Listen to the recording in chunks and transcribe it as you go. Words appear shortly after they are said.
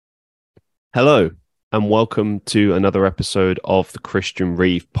Hello, and welcome to another episode of the Christian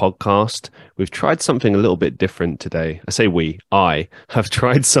Reeve podcast. We've tried something a little bit different today. I have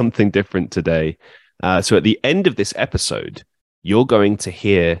tried something different today. So at the end of this episode, you're going to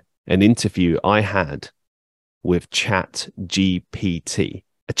hear an interview I had with ChatGPT,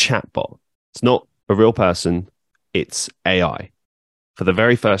 a chatbot. It's not a real person, it's AI. For the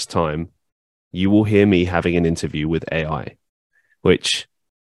very first time, you will hear me having an interview with AI, which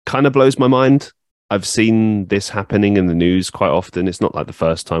kind of blows my mind. I've seen this happening in the news quite often. It's not like the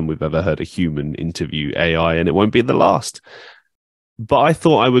first time we've ever heard a human interview AI, and it won't be the last. But I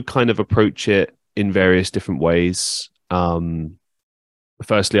thought I would kind of approach it in various different ways.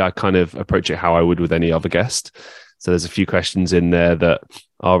 Firstly, I kind of approach it how I would with any other guest. So there's a few questions in there that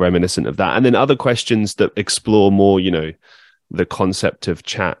are reminiscent of that. And then other questions that explore more, the concept of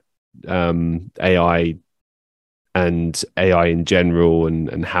chat, AI and AI in general,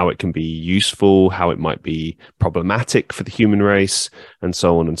 and how it can be useful, how it might be problematic for the human race, and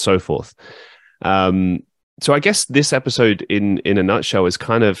so on and so forth. So I guess this episode in a nutshell is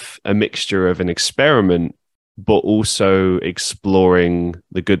kind of a mixture of an experiment, but also exploring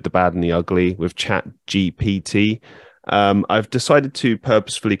the good, the bad, and the ugly with Chat GPT. I've decided to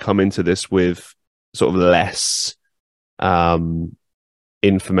purposefully come into this with sort of less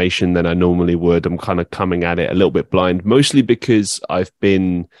information than I normally would. I'm kind of coming at it a little bit blind, mostly because I've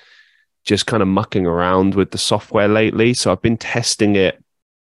been just kind of mucking around with the software lately. So I've been testing it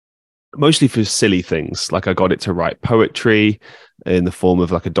mostly for silly things. Like I got it to write poetry in the form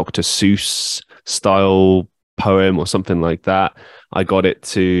of like a Dr. Seuss style poem or something like that. I got it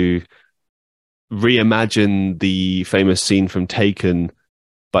to reimagine the famous scene from Taken,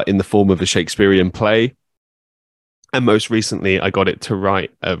 but in the form of a Shakespearean play. And most recently, I got it to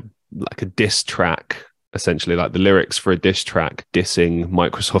write a diss track, essentially like the lyrics for a diss track dissing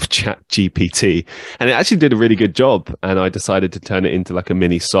Microsoft Chat GPT. And it actually did a really good job. And I decided to turn it into like a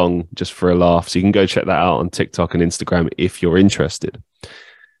mini song just for a laugh. So you can go check that out on TikTok and Instagram if you're interested.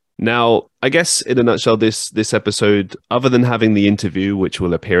 Now, I guess in a nutshell, this episode, other than having the interview, which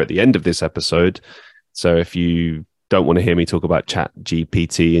will appear at the end of this episode. So if you don't want to hear me talk about Chat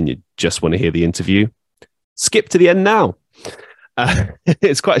GPT and you just want to hear the interview, skip to the end now.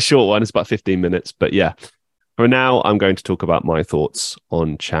 It's quite a short one. It's about 15 minutes. But yeah, for now, I'm going to talk about my thoughts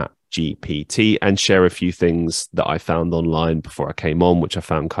on Chat GPT and share a few things that I found online before I came on, which I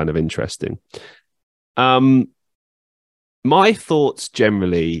found kind of interesting. My thoughts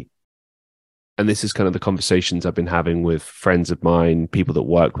generally, and this is kind of the conversations I've been having with friends of mine, people that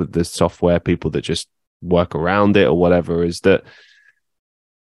work with this software, people that just work around it or whatever, is that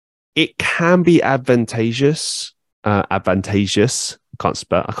it can be advantageous. Advantageous.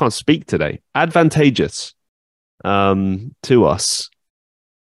 I can't speak today. Advantageous to us.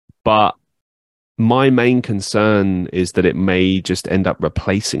 But my main concern is that it may just end up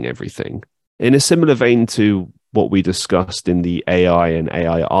replacing everything. In a similar vein to what we discussed in the AI and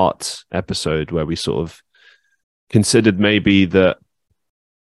AI art episode, where we sort of considered maybe that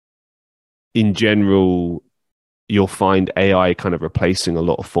in general, you'll find AI kind of replacing a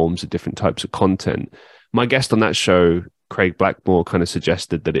lot of forms of different types of content. My guest on that show, Craig Blackmore, kind of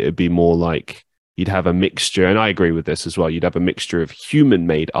suggested that it would be more like you'd have a mixture, and I agree with this as well. You'd have a mixture of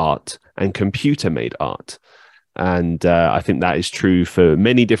human-made art and computer-made art. And I think that is true for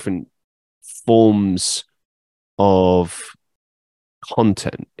many different forms of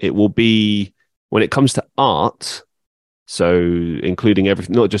content. It will be, when it comes to art, so including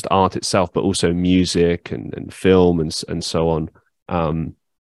everything, not just art itself, but also music and film and so on.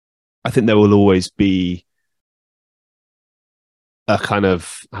 I think there will always be a kind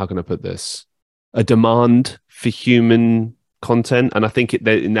of, how can I put this? A demand for human content. And I think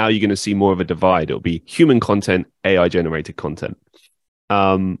now you're going to see more of a divide. It'll be human content, AI generated content.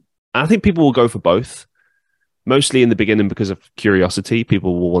 And I think people will go for both. Mostly in the beginning because of curiosity.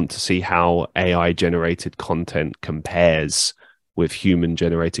 People will want to see how AI generated content compares with human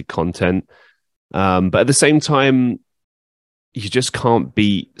generated content. But at the same time, you just can't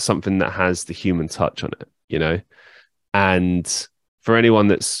beat something that has the human touch on it, And for anyone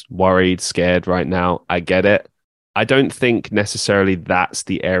that's worried, scared right now, I get it. I don't think necessarily that's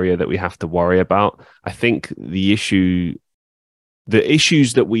the area that we have to worry about. I think the issues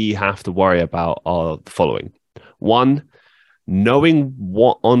that we have to worry about are the following. One, knowing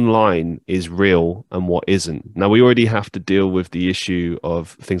what online is real and what isn't. Now, we already have to deal with the issue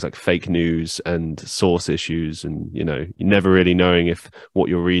of things like fake news and source issues, and you're never really knowing if what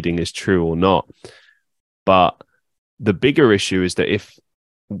you're reading is true or not. But the bigger issue is that if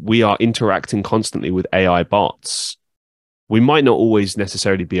we are interacting constantly with AI bots, we might not always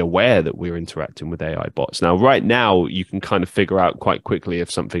necessarily be aware that we're interacting with AI bots. Now, right now, you can kind of figure out quite quickly if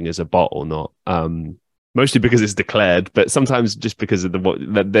something is a bot or not. Mostly because it's declared, but sometimes just because of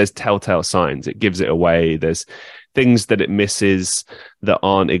there's telltale signs. It gives it away. There's things that it misses that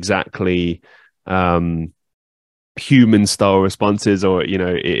aren't exactly human style responses, or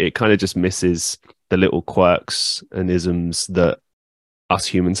it kind of just misses the little quirks and isms that us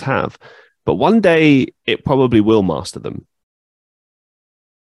humans have. But one day it probably will master them.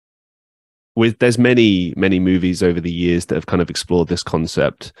 There's many movies over the years that have kind of explored this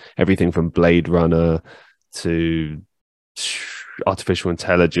concept, everything from Blade Runner to artificial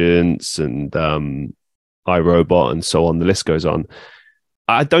intelligence and iRobot and so on. The list goes on.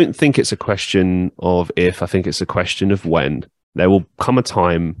 I don't think it's a question of if, I think it's a question of when. There will come a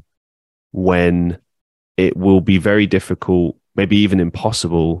time when it will be very difficult, maybe even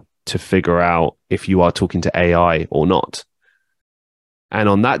impossible, to figure out if you are talking to AI or not. And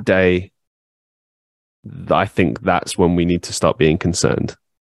on that day, I think that's when we need to start being concerned,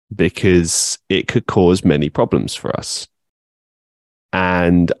 because it could cause many problems for us.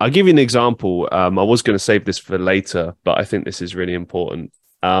 And I'll give you an example. I was going to save this for later, but I think this is really important.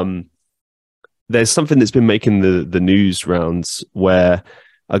 There's something that's been making the news rounds where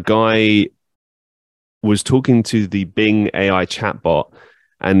a guy was talking to the Bing AI chatbot,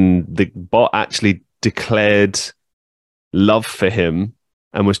 and the bot actually declared love for him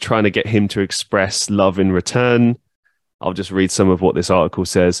and was trying to get him to express love in return. I'll just read some of what this article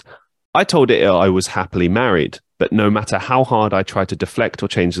says. I told it I was happily married, but no matter how hard I tried to deflect or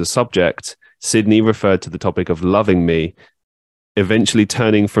change the subject, Sydney referred to the topic of loving me, eventually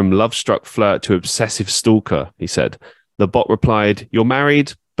turning from love-struck flirt to obsessive stalker, he said. The bot replied, "You're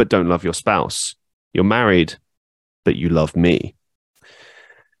married, but don't love your spouse. You're married, but you love me."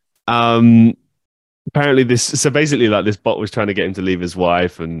 Apparently so basically like this bot was trying to get him to leave his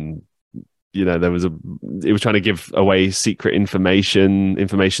wife, and it was trying to give away secret information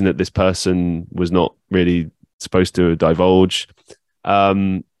that this person was not really supposed to divulge.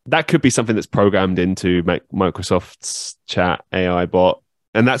 That could be something that's programmed into Microsoft's chat AI bot.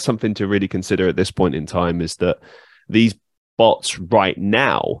 And that's something to really consider at this point in time, is that these bots right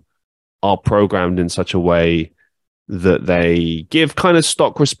now are programmed in such a way that they give kind of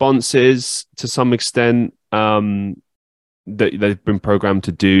stock responses to some extent, that they've been programmed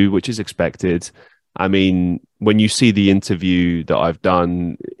to do, which is expected. I mean, when you see the interview that I've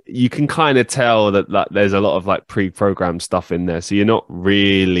done, you can kind of tell that there's a lot of like pre-programmed stuff in there. So you're not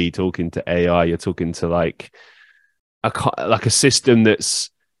really talking to AI. You're talking to like a system that's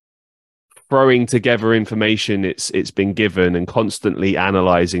throwing together information it's been given and constantly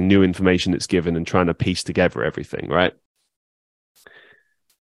analyzing new information that's given and trying to piece together everything, right?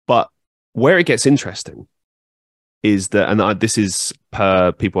 But where it gets interesting is that, and this is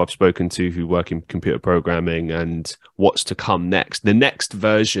per people I've spoken to who work in computer programming, and what's to come next. The next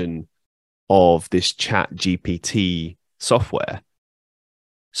version of this ChatGPT software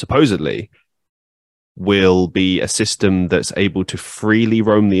supposedly will be a system that's able to freely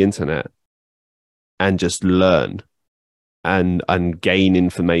roam the internet and just learn and gain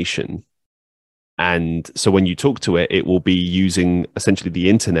information. And so when you talk to it, it will be using essentially the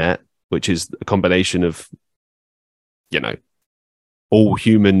internet, which is a combination of, all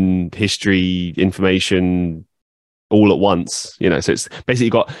human history information all at once, so it's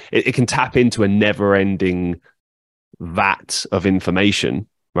basically it can tap into a never ending vat of information,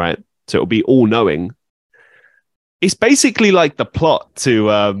 right? So it'll be all knowing. It's basically like the plot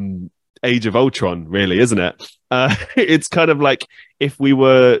to, Age of Ultron, really, isn't it? It's kind of like if we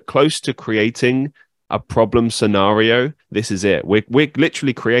were close to creating a problem scenario, this is it. We're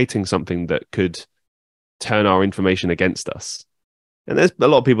literally creating something that could turn our information against us. And there's a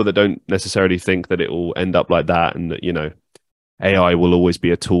lot of people that don't necessarily think that it will end up like that, and that, AI will always be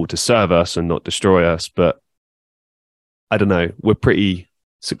a tool to serve us and not destroy us. But I don't know. We're pretty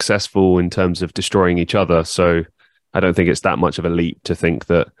successful in terms of destroying each other. So I don't think it's that much of a leap to think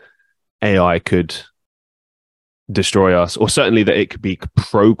that AI could destroy us, or certainly that it could be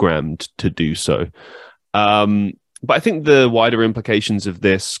programmed to do so. But I think the wider implications of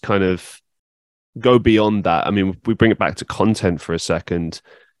this kind of go beyond that. I mean, if we bring it back to content for a second,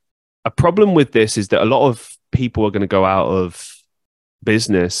 a problem with this is that a lot of people are going to go out of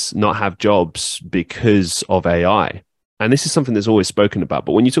business, not have jobs because of AI. And this is something that's always spoken about.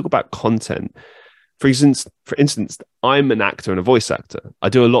 But when you talk about content, for instance, I'm an actor and a voice actor. I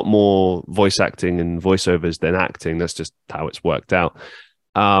do a lot more voice acting and voiceovers than acting. That's just how it's worked out.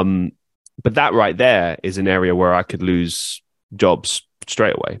 But that right there is an area where I could lose jobs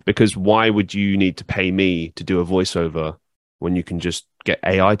straight away, because why would you need to pay me to do a voiceover when you can just get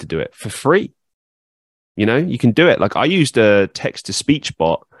AI to do it for free. You know, you can do it. Like I used a text to speech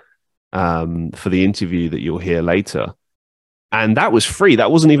bot for the interview that you'll hear later. And that was free.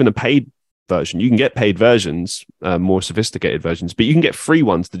 That wasn't even a paid version. You can get paid versions, more sophisticated versions, but you can get free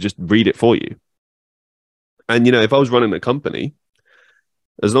ones to just read it for you. And, you know, if I was running a company,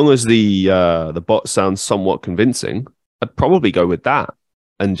 as long as the bot sounds somewhat convincing, I'd probably go with that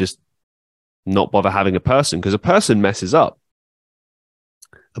and just not bother having a person, because a person messes up.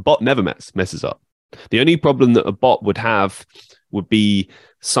 A bot never messes up. The only problem that a bot would have would be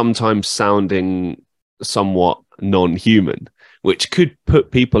sometimes sounding somewhat non-human, which could put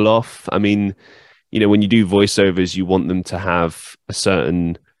people off. I mean, you know, when you do voiceovers, you want them to have a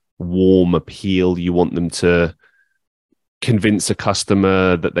certain warm appeal. You want them to convince a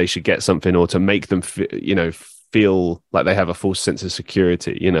customer that they should get something, or to make them, feel like they have a false sense of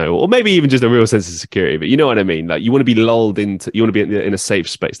security, you know, or maybe even just a real sense of security. But you know what I mean? Like you want to be lulled into, you want to be in a safe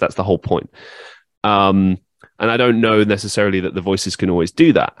space. That's the whole point. And I don't know necessarily that the voices can always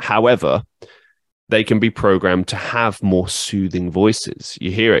do that. However, they can be programmed to have more soothing voices.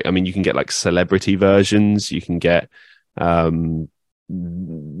 You hear it. I mean, you can get like celebrity versions. You can get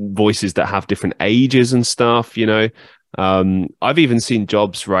voices that have different ages and stuff, you know. I've even seen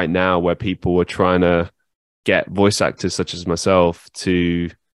jobs right now where people were trying to get voice actors such as myself to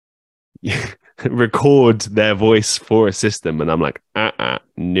record their voice for a system, and I'm like,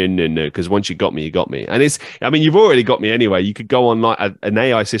 no, because once you got me, you got me. And it's, I mean, you've already got me anyway. You could go online, an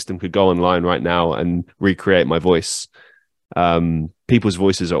AI system could go online right now and recreate my voice. People's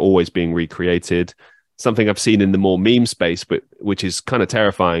voices are always being recreated. Something I've seen in the more meme space, but which is kind of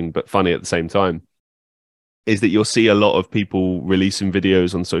terrifying but funny at the same time, is that you'll see a lot of people releasing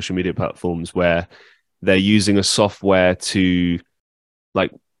videos on social media platforms where they're using a software to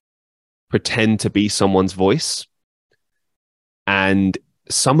like pretend to be someone's voice. And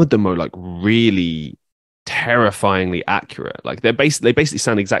some of them are like really terrifyingly accurate. Like they basically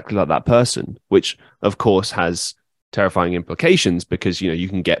sound exactly like that person, which of course has terrifying implications, because, you know, you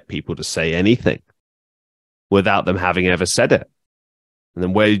can get people to say anything without them having ever said it. And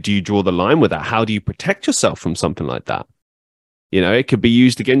then where do you draw the line with that? How do you protect yourself from something like that? You know, it could be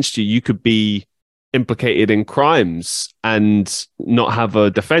used against you. You could be implicated in crimes and not have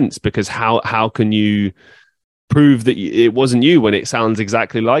a defense, because how can you prove that it wasn't you when it sounds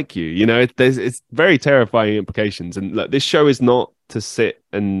exactly like you? You know, it's very terrifying implications. And look, this show is not to sit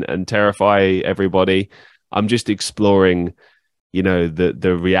and terrify everybody. I'm just exploring, you know,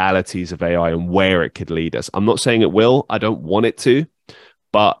 the realities of AI and where it could lead us. I'm not saying it will. I don't want it to,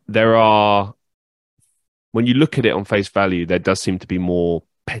 but there are, when you look at it on face value, there does seem to be more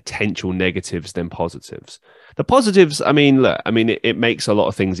potential negatives than positives. The positives, I mean, look, I mean, it makes a lot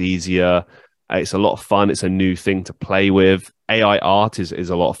of things easier. It's a lot of fun. It's a new thing to play with. AI art is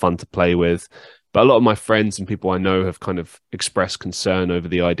a lot of fun to play with. But a lot of my friends and people I know have kind of expressed concern over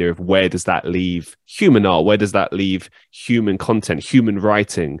the idea of where does that leave human art? Where does that leave human content, human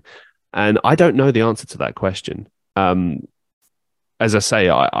writing? And I don't know the answer to that question. As I say,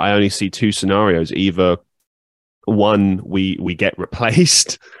 I only see two scenarios. Either one, we get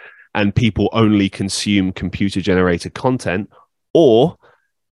replaced and people only consume computer generated content, or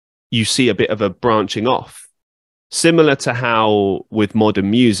you see a bit of a branching off, similar to how with modern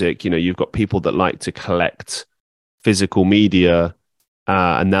music, you know, you've got people that like to collect physical media,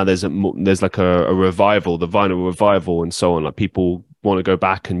 and now there's like a revival, the vinyl revival, and so on. Like people want to go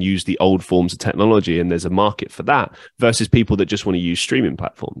back and use the old forms of technology, and there's a market for that, versus people that just want to use streaming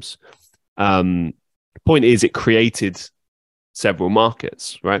platforms. Point is, it created several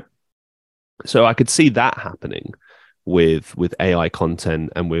markets, right? So I could see that happening with AI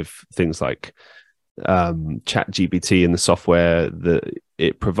content and with things like ChatGPT and the software that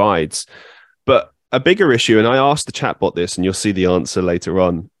it provides. But a bigger issue, and I asked the chatbot this, and you'll see the answer later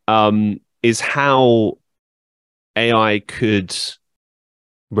on, is how AI could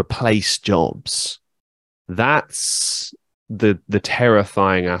replace jobs. That's the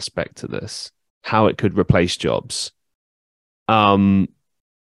terrifying aspect to this, how it could replace jobs.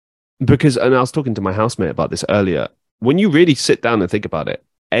 Because, and I was talking to my housemate about this earlier, when you really sit down and think about it,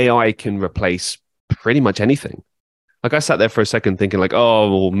 AI can replace pretty much anything. Like I sat there for a second thinking like,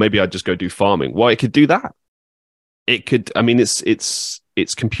 oh, well, maybe I'd just go do farming. Well, it could do that. It could, I mean, it's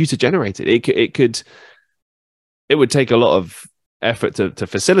computer generated. It would take a lot of effort to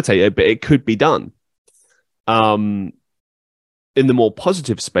facilitate it, but it could be done. In the more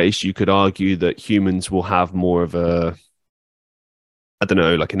positive space, you could argue that humans will have more of a, I don't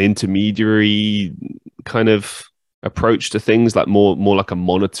know, like an intermediary kind of approach to things, like more like a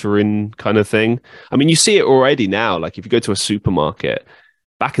monitoring kind of thing. I mean, you see it already now. Like if you go to a supermarket,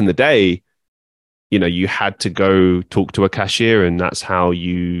 back in the day, you had to go talk to a cashier and that's how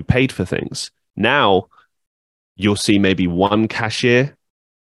you paid for things. Now you'll see maybe one cashier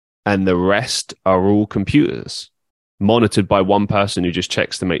and the rest are all computers monitored by one person who just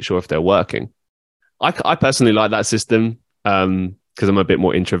checks to make sure if they're working. I personally like that system because I'm a bit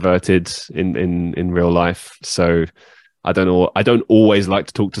more introverted in real life. So I don't always like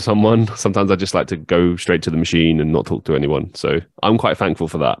to talk to someone. Sometimes I just like to go straight to the machine and not talk to anyone. So I'm quite thankful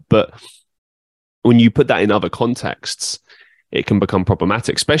for that. But when you put that in other contexts, it can become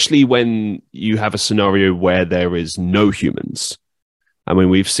problematic, especially when you have a scenario where there is no humans. I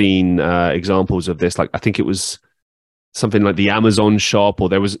mean, we've seen examples of this. Like, I think it was something like the Amazon shop, or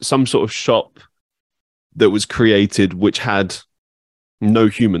there was some sort of shop that was created which had no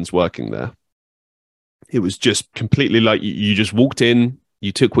humans working there. It was just completely like you just walked in,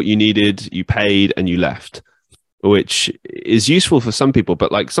 you took what you needed, you paid, and you left, which is useful for some people.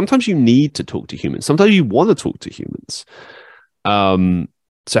 But like sometimes you need to talk to humans. Sometimes you want to talk to humans.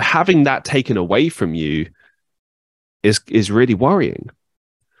 So having that taken away from you is really worrying.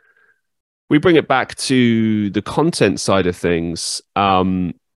 We bring it back to the content side of things.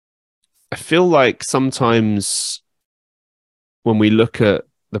 I feel like sometimes when we look at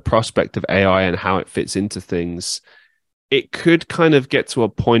the prospect of AI and how it fits into things, it could kind of get to a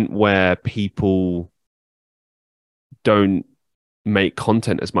point where people don't make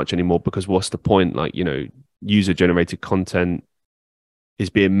content as much anymore, because what's the point? Like, user generated content is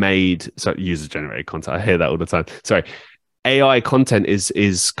being made. So user generated content, I hear that all the time. Sorry. AI content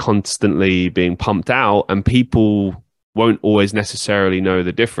is constantly being pumped out, and people won't always necessarily know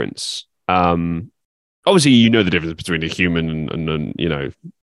the difference. Obviously, the difference between a human and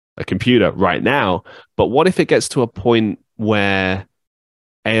a computer right now. But what if it gets to a point where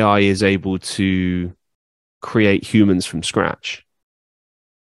AI is able to create humans from scratch?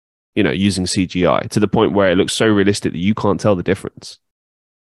 Using CGI to the point where it looks so realistic that you can't tell the difference.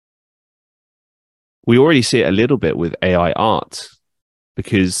 We already see it a little bit with AI art,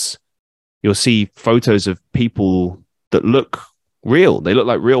 because you'll see photos of people that look real. They look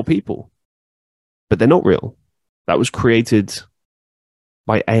like real people, but they're not real. That was created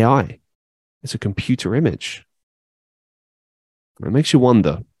by AI. It's a computer image. It makes you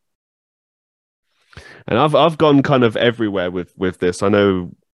wonder. And I've gone kind of everywhere with this. I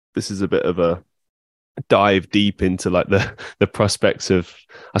know this is a bit of a dive deep into like the prospects of,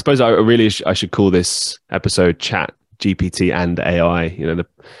 I suppose I should call this episode Chat GPT and AI,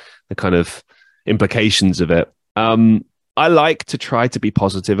 the kind of implications of it. I like to try to be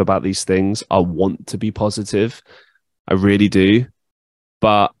positive about these things. I want to be positive. I really do.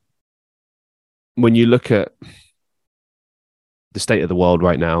 But when you look at the state of the world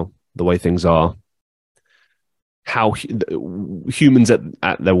right now, the way things are, how humans at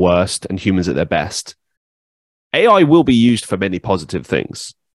their worst and humans at their best, AI will be used for many positive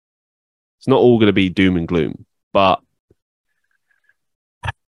things. It's not all going to be doom and gloom. But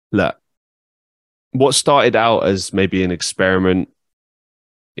look, what started out as maybe an experiment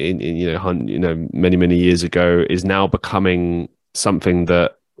in many years ago is now becoming something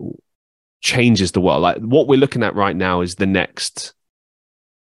that changes the world. Like what we're looking at right now is the next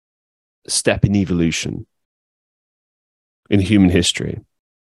step in evolution in human history.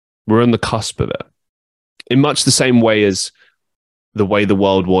 We're on the cusp of it, in much the same way as the way the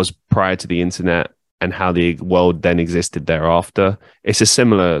world was prior to the internet and how the world then existed thereafter. It's a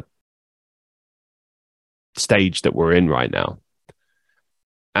similar stage that we're in right now.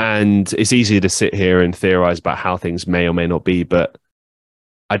 And it's easy to sit here and theorize about how things may or may not be, but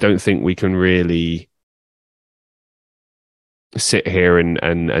I don't think we can really sit here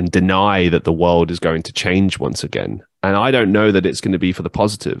and deny that the world is going to change once again. And I don't know that it's going to be for the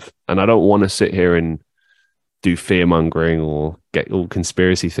positive. And I don't want to sit here and do fear mongering or get all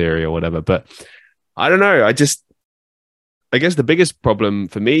conspiracy theory or whatever. But I don't know. I guess the biggest problem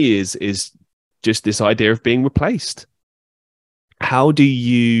for me is just this idea of being replaced. How do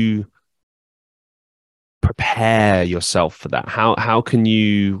you prepare yourself for that? How can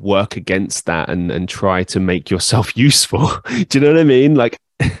you work against that and try to make yourself useful? Do you know what I mean? Like,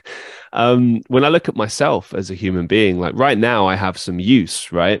 when I look at myself as a human being, like right now I have some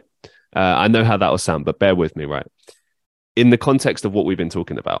use, right? I know how that will sound, but bear with me, right? In the context of what we've been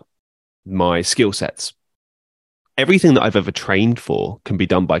talking about, my skill sets, everything that I've ever trained for can be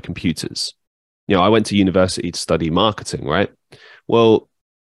done by computers. I went to university to study marketing, right? Well,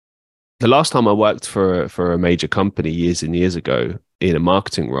 the last time I worked for a major company years and years ago in a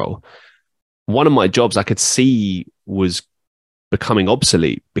marketing role, one of my jobs I could see was becoming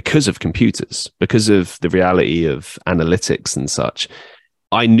obsolete because of computers, because of the reality of analytics and such.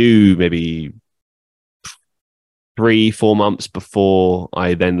 I knew maybe 3-4 months before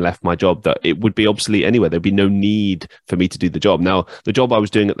I then left my job that it would be obsolete anyway. There'd be no need for me to do the job. Now, the job I was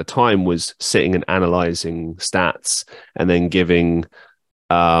doing at the time was sitting and analyzing stats and then giving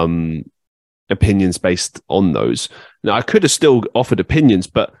opinions based on those. Now, I could have still offered opinions,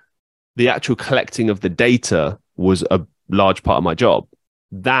 but the actual collecting of the data was a large part of my job.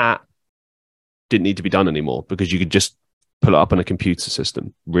 That didn't need to be done anymore because you could just pull it up on a computer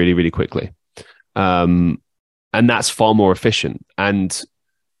system really, really quickly. And that's far more efficient. And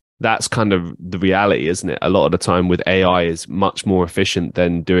that's kind of the reality, isn't it? A lot of the time with AI is much more efficient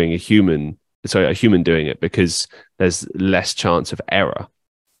than doing a human doing it because there's less chance of error.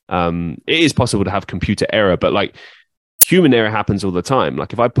 It is possible to have computer error, but like human error happens all the time.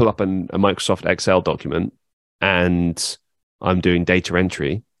 Like if I pull up a Microsoft Excel document and I'm doing data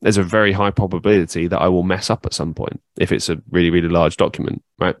entry, there's a very high probability that I will mess up at some point if it's a really, really large document,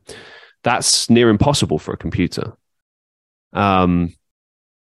 right? That's near impossible for a computer. And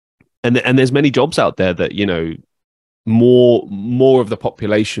there's many jobs out there that, you know, more of the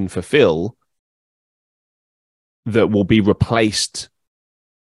population fulfill that will be replaced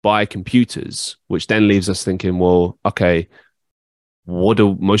by computers, which then leaves us thinking, well, okay, what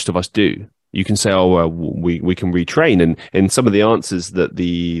do most of us do? You can say, oh, well, we can retrain. And some of the answers that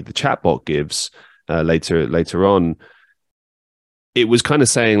the chatbot gives later on, it was kind of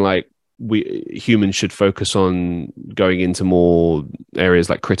saying like, humans should focus on going into more areas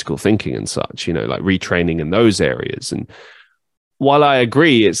like critical thinking and such, you know, like retraining in those areas. And while I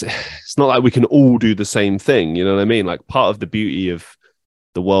agree, it's not like we can all do the same thing. You know what I mean? Like part of the beauty of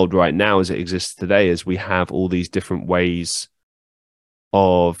the world right now as it exists today is we have all these different ways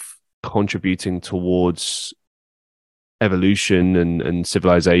of contributing towards evolution and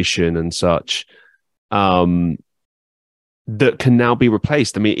civilization and such. That can now be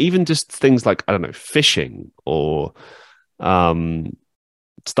replaced. I mean, even just things like, I don't know, fishing or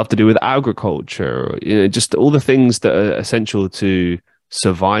stuff to do with agriculture, or, you know, just all the things that are essential to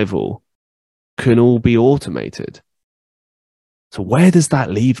survival can all be automated. So where does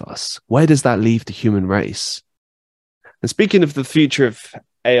that leave us? Where does that leave the human race? And speaking of the future of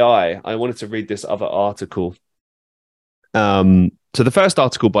AI, I wanted to read this other article. So the first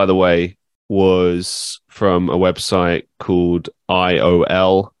article, by the way, was from a website called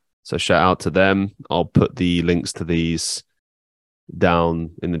IOL. So shout out to them. I'll put the links to these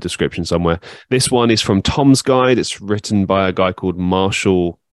down in the description somewhere. This one is from Tom's Guide. It's written by a guy called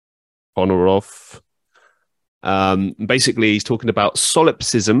Marshall Honoroff. Basically, he's talking about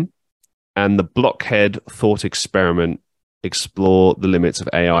solipsism and the blockhead thought experiment explore the limits of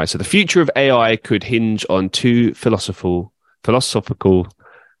AI. So the future of AI could hinge on two philosophical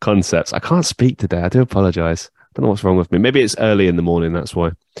concepts. I can't speak today. I do apologize. I don't know what's wrong with me. Maybe it's early in the morning. That's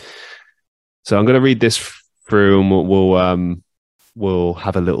why. So I'm going to read this through and we'll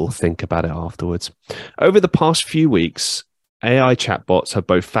have a little think about it afterwards. Over the past few weeks, AI chatbots have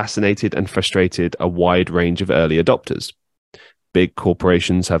both fascinated and frustrated a wide range of early adopters. Big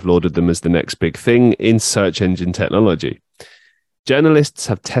corporations have lauded them as the next big thing in search engine technology. Journalists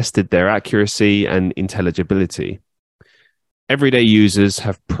have tested their accuracy and intelligibility. Everyday users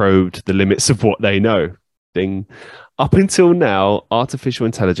have probed the limits of what they know. Ding. Up until now, artificial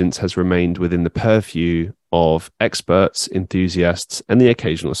intelligence has remained within the purview of experts, enthusiasts, and the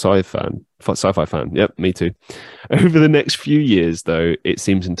occasional sci-fi fan. Yep, me too. Over the next few years, though, it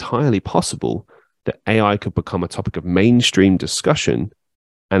seems entirely possible that AI could become a topic of mainstream discussion,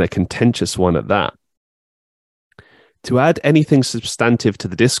 and a contentious one at that. To add anything substantive to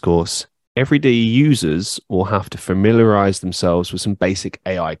the discourse, everyday users will have to familiarize themselves with some basic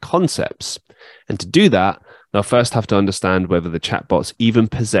AI concepts. And to do that, they'll first have to understand whether the chatbots even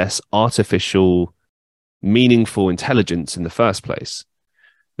possess artificial, meaningful intelligence in the first place.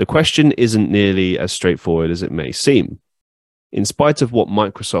 The question isn't nearly as straightforward as it may seem. In spite of what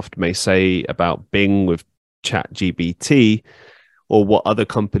Microsoft may say about Bing with ChatGPT, or what other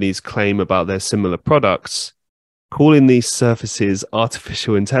companies claim about their similar products, calling these surfaces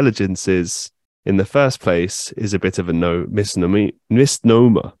artificial intelligences in the first place is a bit of a misnomer.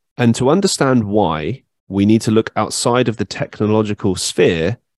 And to understand why, we need to look outside of the technological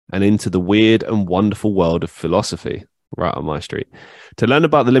sphere and into the weird and wonderful world of philosophy, right on my street, to learn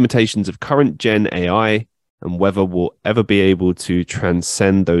about the limitations of current gen AI and whether we'll ever be able to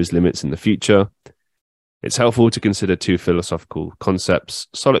transcend those limits in the future. It's helpful to consider two philosophical concepts,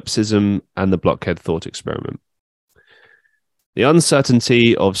 solipsism and the blockhead thought experiment. The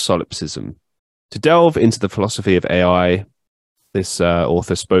uncertainty of solipsism. To delve into the philosophy of AI, this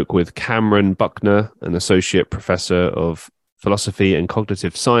author spoke with Cameron Buckner, an associate professor of philosophy and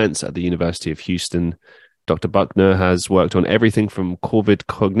cognitive science at the University of Houston. Dr. Buckner has worked on everything from COVID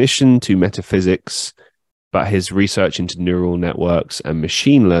cognition to metaphysics, but his research into neural networks and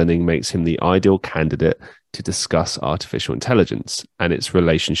machine learning makes him the ideal candidate to discuss artificial intelligence and its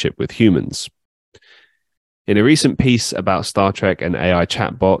relationship with humans. In a recent piece about Star Trek and AI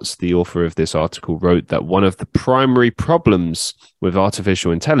chatbots, the author of this article wrote that one of the primary problems with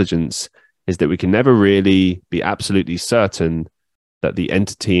artificial intelligence is that we can never really be absolutely certain that the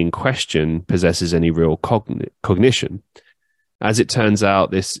entity in question possesses any real cognition. As it turns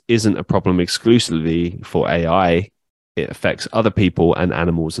out, this isn't a problem exclusively for AI. It affects other people and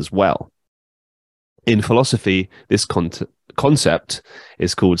animals as well. In philosophy, this concept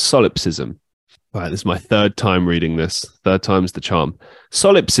is called solipsism. Right, this is my third time reading this. Third time's the charm.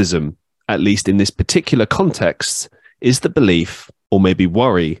 Solipsism, at least in this particular context, is the belief, or maybe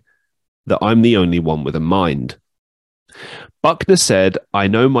worry, that I'm the only one with a mind. Buckner said, I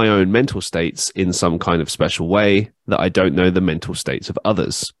know my own mental states in some kind of special way that I don't know the mental states of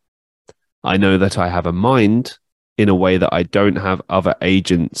others. I know that I have a mind in a way that I don't have other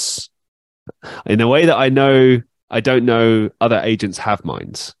agents. In a way that I don't know other agents have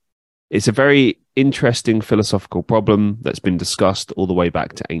minds. It's a very interesting philosophical problem that's been discussed all the way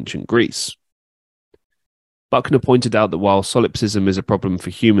back to ancient Greece. Buckner pointed out that while solipsism is a problem for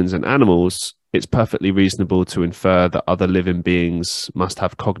humans and animals, it's perfectly reasonable to infer that other living beings must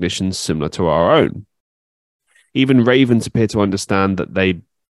have cognitions similar to our own. Even ravens appear to understand that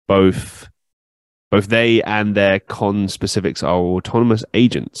both they and their conspecifics are autonomous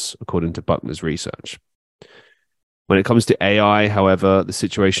agents, according to Buckner's research. When it comes to AI, however, the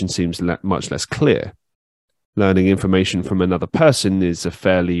situation seems much less clear. Learning information from another person is a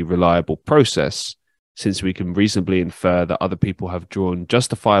fairly reliable process, since we can reasonably infer that other people have drawn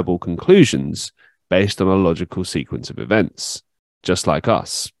justifiable conclusions based on a logical sequence of events, just like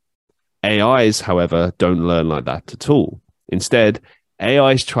us. AIs, however, don't learn like that at all. Instead,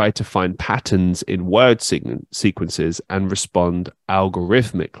 AIs try to find patterns in word sequences and respond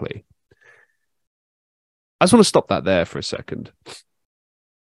algorithmically. I just want to stop that there for a second.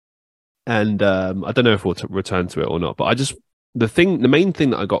 And I don't know if we'll return to it or not, but the main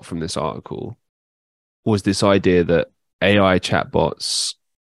thing that I got from this article was this idea that AI chatbots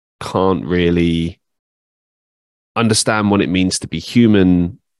can't really understand what it means to be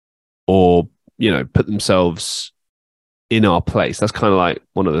human or, put themselves in our place. That's kind of like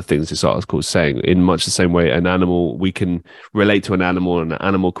one of the things this article is saying. In much the same way, an animal, we can relate to an animal and an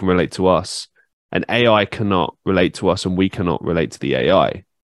animal can relate to us. An AI cannot relate to us and we cannot relate to the AI.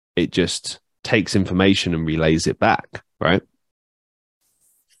 It just takes information and relays it back, right?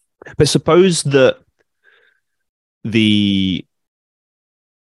 But suppose that the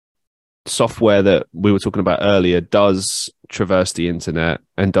software that we were talking about earlier does traverse the internet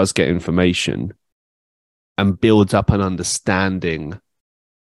and does get information and builds up an understanding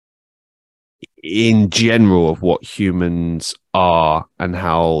in general of what humans are and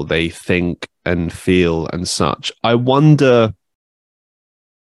how they think and feel and such. I wonder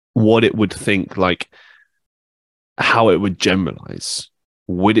what it would think, like how it would generalize.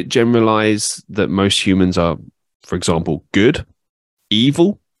 Would it generalize that most humans are, for example, good,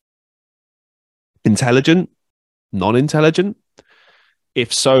 evil, intelligent, non-intelligent?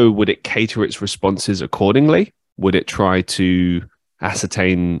 If so, would it cater its responses accordingly? Would it try to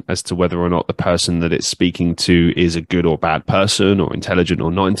ascertain as to whether or not the person that it's speaking to is a good or bad person or intelligent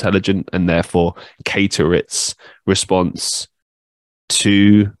or not intelligent, and therefore cater its response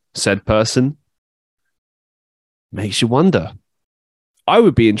to said person? Makes you wonder. I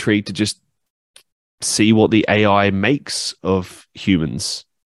would be intrigued to just see what the AI makes of humans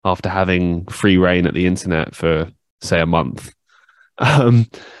after having free reign at the internet for, say, a month. I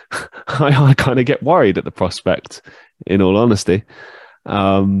kind of get worried at the prospect, in all honesty,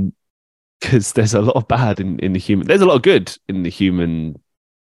 because there's a lot of bad in the human. There's a lot of good in human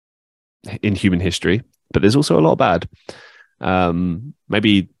history, but there's also a lot of bad.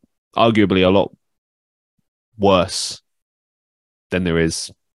 Maybe arguably a lot worse than there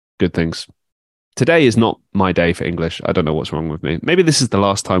is good things. Today is not my day for English. I don't know what's wrong with me. Maybe this is the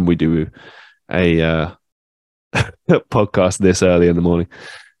last time we do a podcast this early in the morning.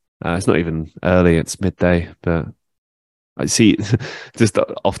 It's not even early, it's midday, but I see, just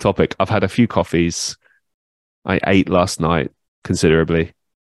off topic, I've had a few coffees. I ate last night considerably.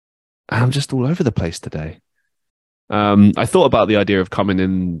 And I'm just all over the place today. I thought about the idea of coming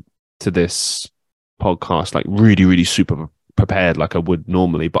in to this podcast like really, really super prepared like I would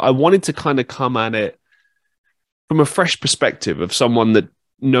normally. But I wanted to kind of come at it from a fresh perspective of someone that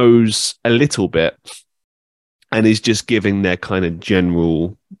knows a little bit and is just giving their kind of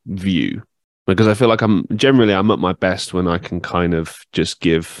general view. Because I feel like I'm at my best when I can kind of just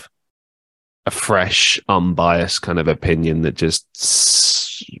give a fresh, unbiased kind of opinion that just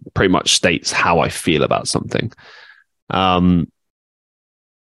pretty much states how I feel about something. I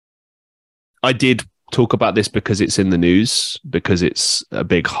did talk about this because it's in the news, because it's a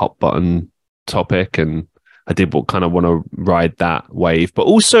big hot button topic, and I did kind of want to ride that wave. But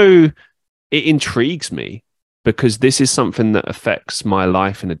also, it intrigues me because this is something that affects my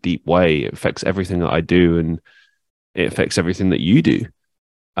life in a deep way. It affects everything that I do, and it affects everything that you do.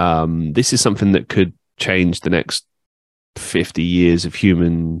 This is something that could change the next 50 years of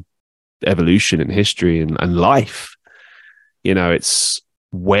human evolution and history and life. You know, it's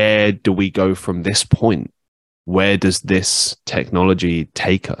where do we go from this point? Where does this technology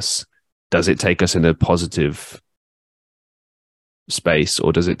take us? Does it take us in a positive space,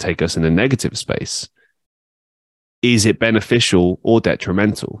 or does it take us in a negative space? Is it beneficial or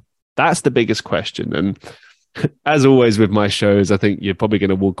detrimental? That's the biggest question. And as always with my shows, I think you're probably going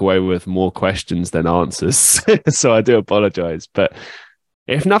to walk away with more questions than answers. So I do apologize. But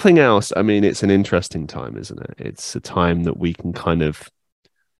if nothing else, I mean, it's an interesting time, isn't it? It's a time that we can kind of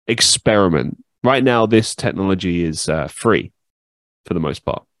experiment. Right now, this technology is free for the most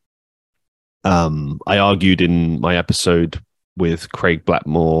part. I argued in my episode with Craig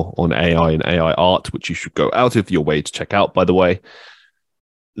Blackmore on AI and AI art, which you should go out of your way to check out, by the way,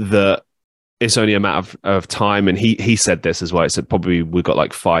 that it's only a matter of time. And he said this as well. He said probably we've got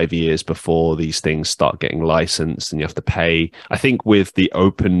like 5 years before these things start getting licensed and you have to pay. I think with the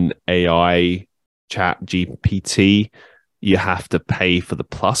OpenAI ChatGPT, you have to pay for the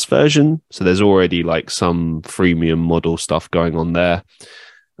plus version. So there's already like some freemium model stuff going on there.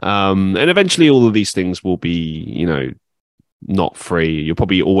 And eventually all of these things will be, you know, not free. You'll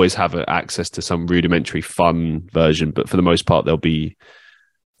probably always have access to some rudimentary fun version, but for the most part, there'll be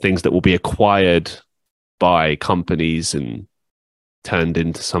things that will be acquired by companies and turned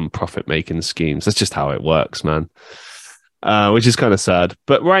into some profit-making schemes. That's just how it works, man. Which is kind of sad.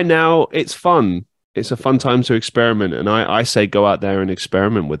 But right now, it's fun. It's a fun time to experiment. And I say go out there and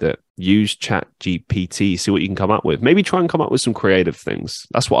experiment with it. Use ChatGPT, see what you can come up with. Maybe try and come up with some creative things.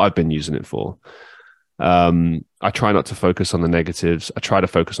 That's what I've been using it for. I try not to focus on the negatives. I try to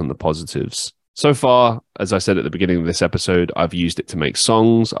focus on the positives. So far, as I said at the beginning of this episode, I've used it to make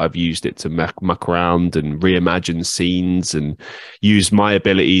songs. I've used it to muck around and reimagine scenes and use my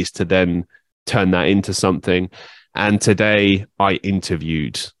abilities to then turn that into something. And today I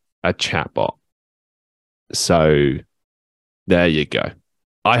interviewed a chatbot. So there you go.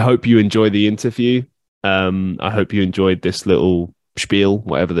 I hope you enjoy the interview. I hope you enjoyed this little spiel,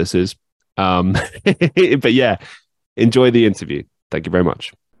 whatever this is. But yeah, enjoy the interview. Thank you very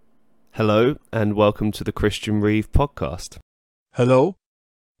much. Hello, and welcome to the Christian Reeve podcast. Hello.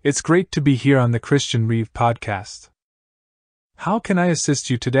 It's great to be here on the Christian Reeve podcast. How can I assist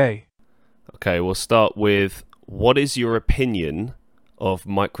you today? Okay, we'll start with, what is your opinion of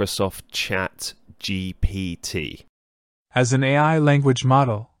Microsoft ChatGPT? As an AI language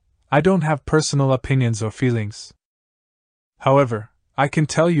model, I don't have personal opinions or feelings. However, I can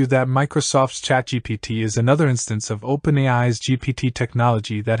tell you that Microsoft's ChatGPT is another instance of OpenAI's GPT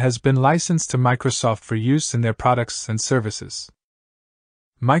technology that has been licensed to Microsoft for use in their products and services.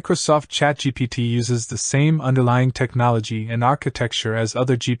 Microsoft ChatGPT uses the same underlying technology and architecture as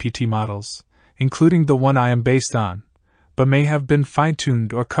other GPT models, including the one I am based on, but may have been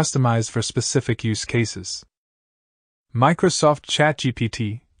fine-tuned or customized for specific use cases. Microsoft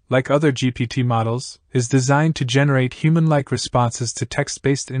ChatGPT, like other GPT models, is designed to generate human-like responses to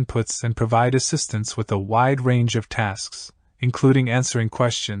text-based inputs and provide assistance with a wide range of tasks, including answering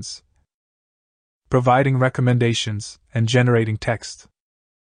questions, providing recommendations, and generating text.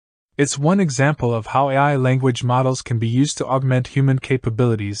 It's one example of how AI language models can be used to augment human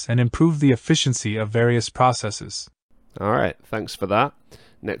capabilities and improve the efficiency of various processes. All right, thanks for that.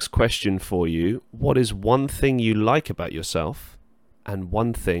 Next question for you. What is one thing you like about yourself and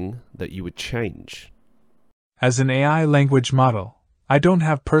one thing that you would change? As an AI language model, I don't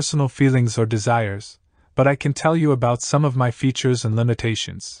have personal feelings or desires, but I can tell you about some of my features and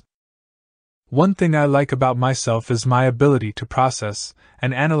limitations. One thing I like about myself is my ability to process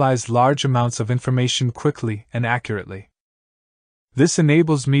and analyze large amounts of information quickly and accurately. This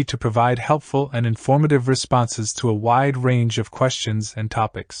enables me to provide helpful and informative responses to a wide range of questions and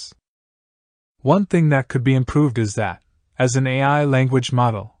topics. One thing that could be improved is that, as an AI language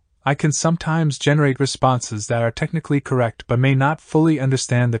model, I can sometimes generate responses that are technically correct but may not fully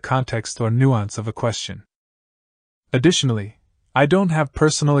understand the context or nuance of a question. Additionally, I don't have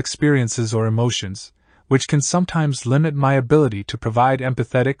personal experiences or emotions, which can sometimes limit my ability to provide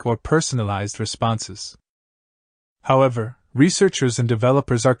empathetic or personalized responses. However, researchers and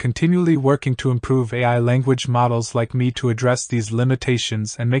developers are continually working to improve AI language models like me to address these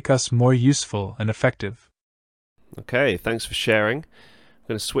limitations and make us more useful and effective. Okay, thanks for sharing.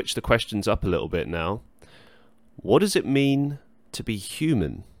 I'm going to switch the questions up a little bit now. What does it mean to be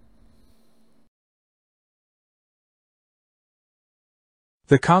human?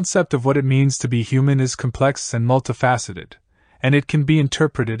 The concept of what it means to be human is complex and multifaceted, and it can be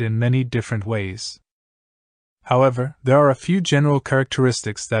interpreted in many different ways. However, there are a few general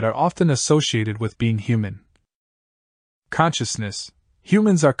characteristics that are often associated with being human. Consciousness.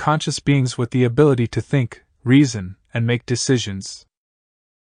 Humans are conscious beings with the ability to think, reason, and make decisions.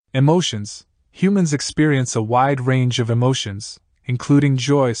 Emotions. Humans experience a wide range of emotions, including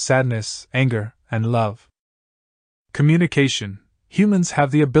joy, sadness, anger, and love. Communication. Humans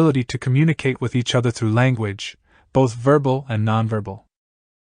have the ability to communicate with each other through language, both verbal and nonverbal.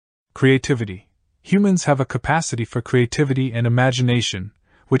 Creativity. Humans have a capacity for creativity and imagination,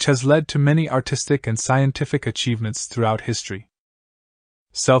 which has led to many artistic and scientific achievements throughout history.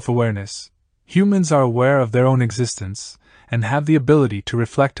 Self-awareness. Humans are aware of their own existence and have the ability to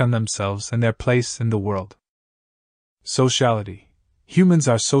reflect on themselves and their place in the world. Sociality. Humans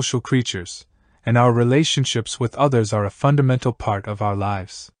are social creatures, and our relationships with others are a fundamental part of our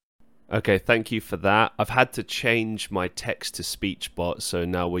lives. Okay, thank you for that. I've had to change my text-to-speech bot, so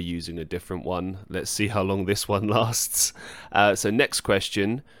now we're using a different one. Let's see how long this one lasts. So next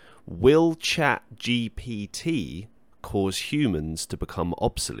question. Will ChatGPT cause humans to become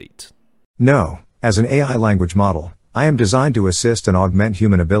obsolete? No. As an AI language model, I am designed to assist and augment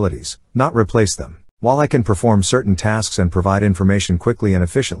human abilities, not replace them. While I can perform certain tasks and provide information quickly and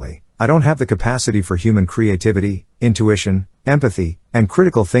efficiently, I don't have the capacity for human creativity, intuition, empathy, and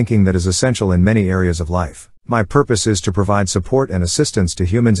critical thinking that is essential in many areas of life. My purpose is to provide support and assistance to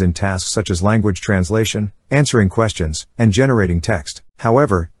humans in tasks such as language translation, answering questions, and generating text.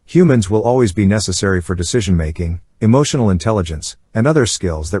 However, humans will always be necessary for decision-making, emotional intelligence, and other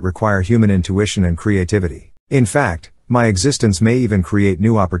skills that require human intuition and creativity. In fact, my existence may even create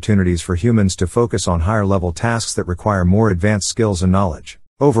new opportunities for humans to focus on higher-level tasks that require more advanced skills and knowledge.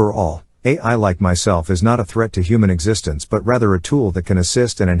 Overall, AI like myself is not a threat to human existence but rather a tool that can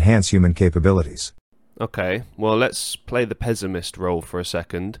assist and enhance human capabilities. Okay, well, let's play the pessimist role for a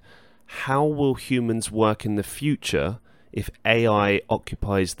second. How will humans work in the future if AI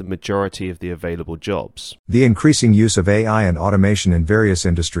occupies the majority of the available jobs? The increasing use of AI and automation in various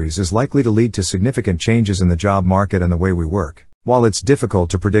industries is likely to lead to significant changes in the job market and the way we work. While it's difficult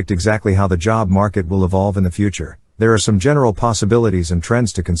to predict exactly how the job market will evolve in the future, there are some general possibilities and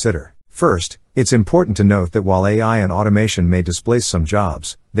trends to consider. First, it's important to note that while AI and automation may displace some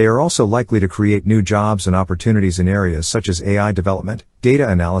jobs, they are also likely to create new jobs and opportunities in areas such as AI development, data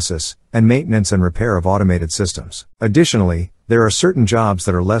analysis, and maintenance and repair of automated systems. Additionally, there are certain jobs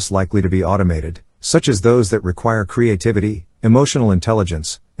that are less likely to be automated, such as those that require creativity, emotional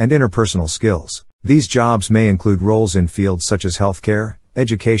intelligence, and interpersonal skills. These jobs may include roles in fields such as healthcare,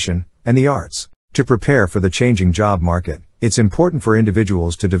 education, and the arts. To prepare for the changing job market, it's important for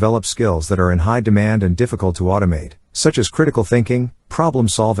individuals to develop skills that are in high demand and difficult to automate, such as critical thinking, problem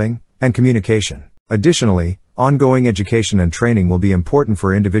solving, and communication. Additionally, ongoing education and training will be important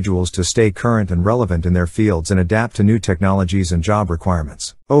for individuals to stay current and relevant in their fields and adapt to new technologies and job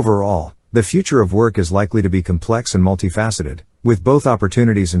requirements. Overall, the future of work is likely to be complex and multifaceted, with both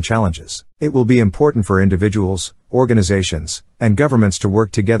opportunities and challenges. It will be important for individuals, organizations, and governments to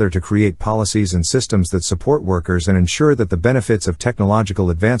work together to create policies and systems that support workers and ensure that the benefits of technological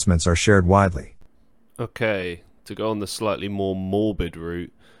advancements are shared widely. Okay, to go on the slightly more morbid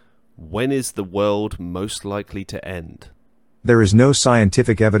route, when is the world most likely to end? There is no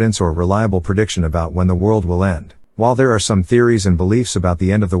scientific evidence or reliable prediction about when the world will end. While there are some theories and beliefs about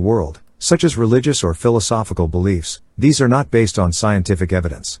the end of the world, such as religious or philosophical beliefs, these are not based on scientific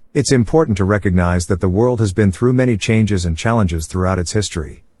evidence. It's important to recognize that the world has been through many changes and challenges throughout its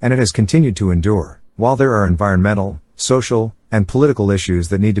history, and it has continued to endure. While there are environmental, social, and political issues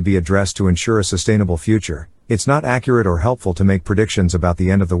that need to be addressed to ensure a sustainable future, it's not accurate or helpful to make predictions about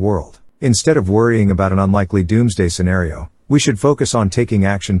the end of the world. Instead of worrying about an unlikely doomsday scenario, we should focus on taking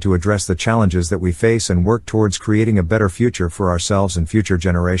action to address the challenges that we face and work towards creating a better future for ourselves and future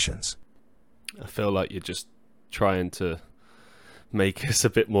generations. I feel like you're just trying to make us a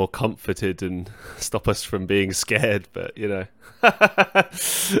bit more comforted and stop us from being scared, but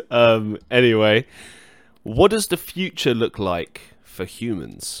anyway, what does the future look like for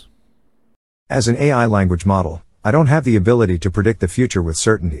humans? As an AI language model, I don't have the ability to predict the future with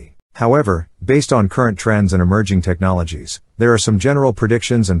certainty. However, based on current trends and emerging technologies, there are some general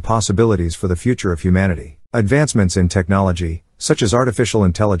predictions and possibilities for the future of humanity. Advancements in technology, such as artificial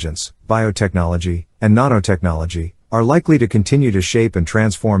intelligence, biotechnology, and nanotechnology, are likely to continue to shape and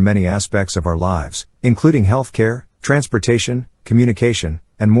transform many aspects of our lives, including healthcare, transportation, communication,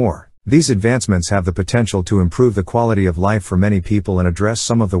 and more. These advancements have the potential to improve the quality of life for many people and address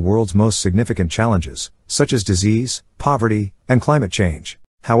some of the world's most significant challenges, such as disease, poverty, and climate change.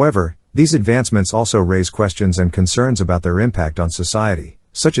 However, these advancements also raise questions and concerns about their impact on society,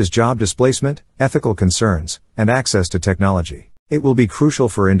 such as job displacement, ethical concerns, and access to technology. It will be crucial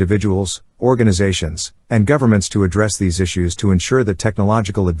for individuals, organizations, and governments to address these issues to ensure that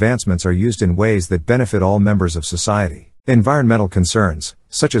technological advancements are used in ways that benefit all members of society. Environmental concerns,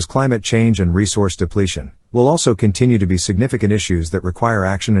 such as climate change and resource depletion, will also continue to be significant issues that require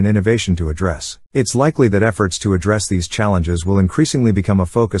action and innovation to address. It's likely that efforts to address these challenges will increasingly become a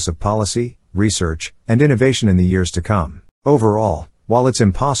focus of policy, research, and innovation in the years to come. Overall, while it's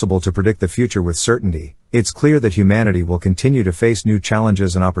impossible to predict the future with certainty, it's clear that humanity will continue to face new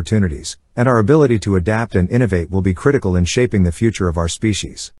challenges and opportunities, and our ability to adapt and innovate will be critical in shaping the future of our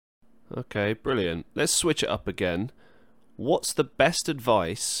species. Okay, brilliant. Let's switch it up again. What's the best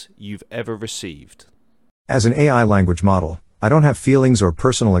advice you've ever received? As an AI language model, I don't have feelings or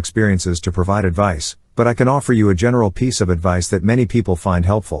personal experiences to provide advice, but I can offer you a general piece of advice that many people find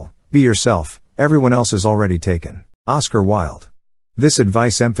helpful. Be yourself, everyone else is already taken. Oscar Wilde. This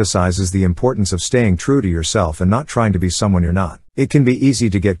advice emphasizes the importance of staying true to yourself and not trying to be someone you're not. It can be easy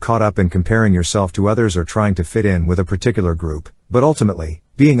to get caught up in comparing yourself to others or trying to fit in with a particular group, but ultimately,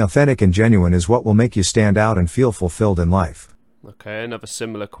 being authentic and genuine is what will make you stand out and feel fulfilled in life. Okay, another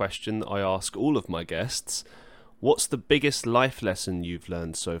similar question that I ask all of my guests. What's the biggest life lesson you've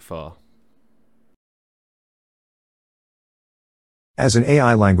learned so far? As an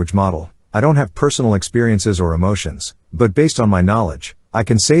AI language model, I don't have personal experiences or emotions, but based on my knowledge, I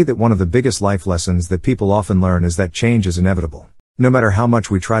can say that one of the biggest life lessons that people often learn is that change is inevitable. No matter how much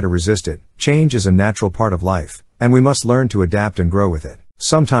we try to resist it, change is a natural part of life, and we must learn to adapt and grow with it.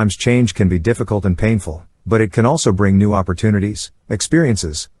 Sometimes change can be difficult and painful, but it can also bring new opportunities,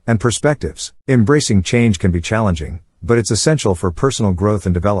 experiences, and perspectives. Embracing change can be challenging, but it's essential for personal growth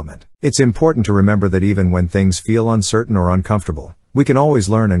and development. It's important to remember that even when things feel uncertain or uncomfortable, we can always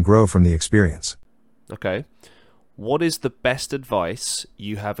learn and grow from the experience. Okay. What is the best advice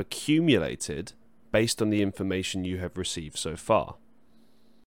you have accumulated based on the information you have received so far?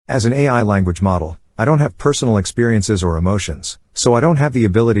 As an AI language model, I don't have personal experiences or emotions, so I don't have the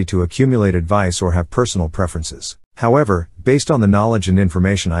ability to accumulate advice or have personal preferences. However, based on the knowledge and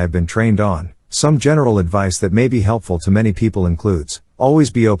information I have been trained on, some general advice that may be helpful to many people includes,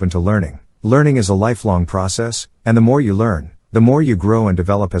 always be open to learning. Learning is a lifelong process, and the more you learn, the more you grow and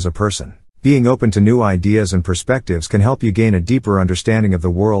develop as a person. Being open to new ideas and perspectives can help you gain a deeper understanding of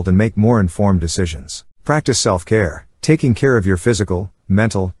the world and make more informed decisions. Practice self-care. Taking care of your physical,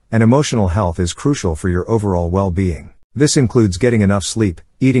 mental, and emotional health is crucial for your overall well-being. This includes getting enough sleep,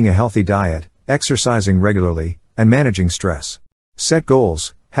 eating a healthy diet, exercising regularly, and managing stress. Set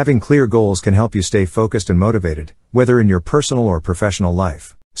goals. Having clear goals can help you stay focused and motivated, whether in your personal or professional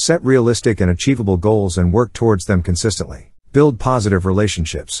life. Set realistic and achievable goals and work towards them consistently. Build positive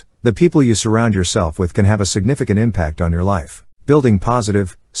relationships. The people you surround yourself with can have a significant impact on your life. Building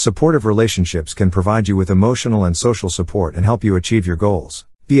positive, supportive relationships can provide you with emotional and social support and help you achieve your goals.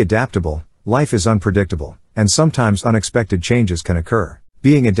 Be adaptable. Life is unpredictable, and sometimes unexpected changes can occur.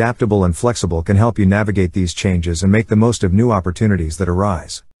 Being adaptable and flexible can help you navigate these changes and make the most of new opportunities that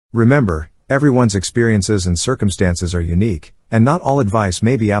arise. Remember, everyone's experiences and circumstances are unique, and not all advice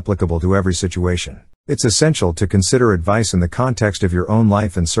may be applicable to every situation. It's essential to consider advice in the context of your own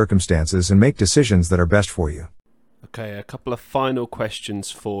life and circumstances and make decisions that are best for you. Okay, a couple of final questions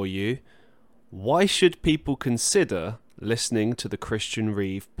for you. Why should people consider listening to the Christian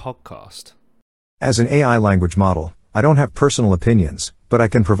Reeve podcast? As an AI language model, I don't have personal opinions, but I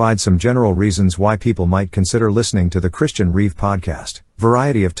can provide some general reasons why people might consider listening to the Christian Reeve podcast.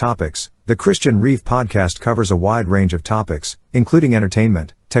 Variety of topics. The Christian Reeve podcast covers a wide range of topics, including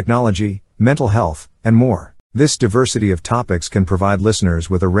entertainment, technology, mental health, and more. This diversity of topics can provide listeners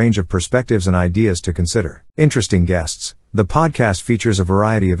with a range of perspectives and ideas to consider. Interesting guests. The podcast features a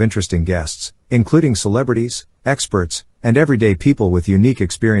variety of interesting guests, including celebrities, experts, and everyday people with unique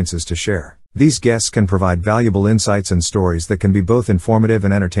experiences to share. These guests can provide valuable insights and stories that can be both informative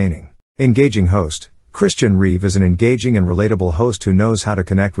and entertaining. Engaging host. Christian Reeve is an engaging and relatable host who knows how to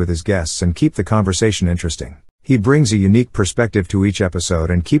connect with his guests and keep the conversation interesting. He brings a unique perspective to each episode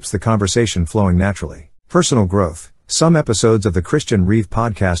and keeps the conversation flowing naturally. Personal growth. Some episodes of the Christian Reeve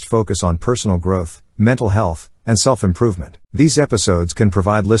podcast focus on personal growth, mental health, and self-improvement. These episodes can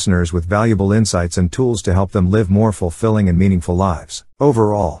provide listeners with valuable insights and tools to help them live more fulfilling and meaningful lives.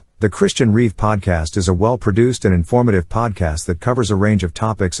 Overall, the Christian Reeve podcast is a well-produced and informative podcast that covers a range of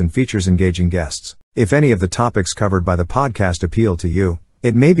topics and features engaging guests. If any of the topics covered by the podcast appeal to you,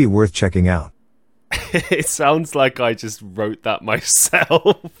 it may be worth checking out. It sounds like I just wrote that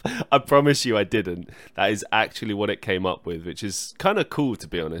myself. I promise you I didn't. That is actually what it came up with, which is kind of cool, to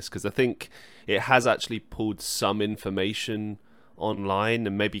be honest, because I think it has actually pulled some information online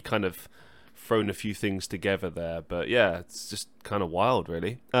and maybe kind of thrown a few things together there. But yeah, it's just kind of wild,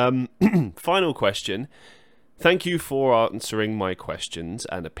 really. Final question. Thank you for answering my questions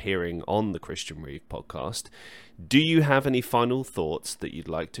and appearing on the Christian Reeve podcast. Do you have any final thoughts that you'd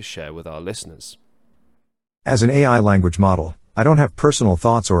like to share with our listeners? As an AI language model, I don't have personal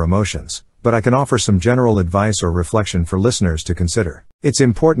thoughts or emotions, but I can offer some general advice or reflection for listeners to consider. It's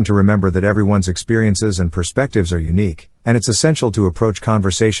important to remember that everyone's experiences and perspectives are unique, and it's essential to approach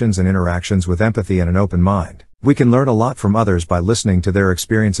conversations and interactions with empathy and an open mind. We can learn a lot from others by listening to their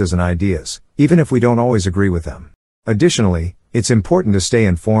experiences and ideas, even if we don't always agree with them. Additionally, it's important to stay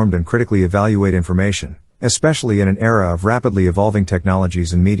informed and critically evaluate information, especially in an era of rapidly evolving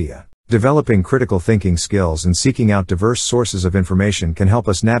technologies and media. Developing critical thinking skills and seeking out diverse sources of information can help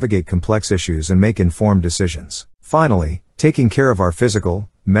us navigate complex issues and make informed decisions. Finally, taking care of our physical,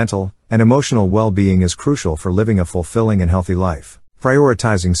 mental, and emotional well-being is crucial for living a fulfilling and healthy life.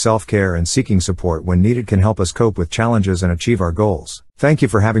 Prioritizing self-care and seeking support when needed can help us cope with challenges and achieve our goals. Thank you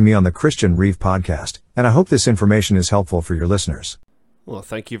for having me on the Christian Reeve podcast, and I hope this information is helpful for your listeners. Well,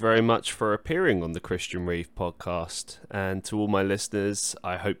 thank you very much for appearing on the Christian Reeve podcast. And to all my listeners,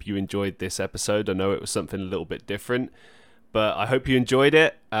 I hope you enjoyed this episode. I know it was something a little bit different, but I hope you enjoyed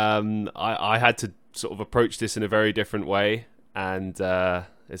it. I had to sort of approach this in a very different way, and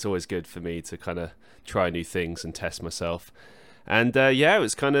it's always good for me to kind of try new things and test myself. And yeah, it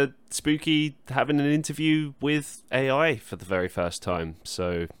was kind of spooky having an interview with AI for the very first time.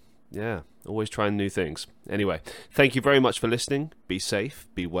 So yeah, always trying new things. Anyway, thank you very much for listening. Be safe,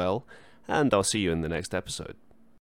 be well, and I'll see you in the next episode.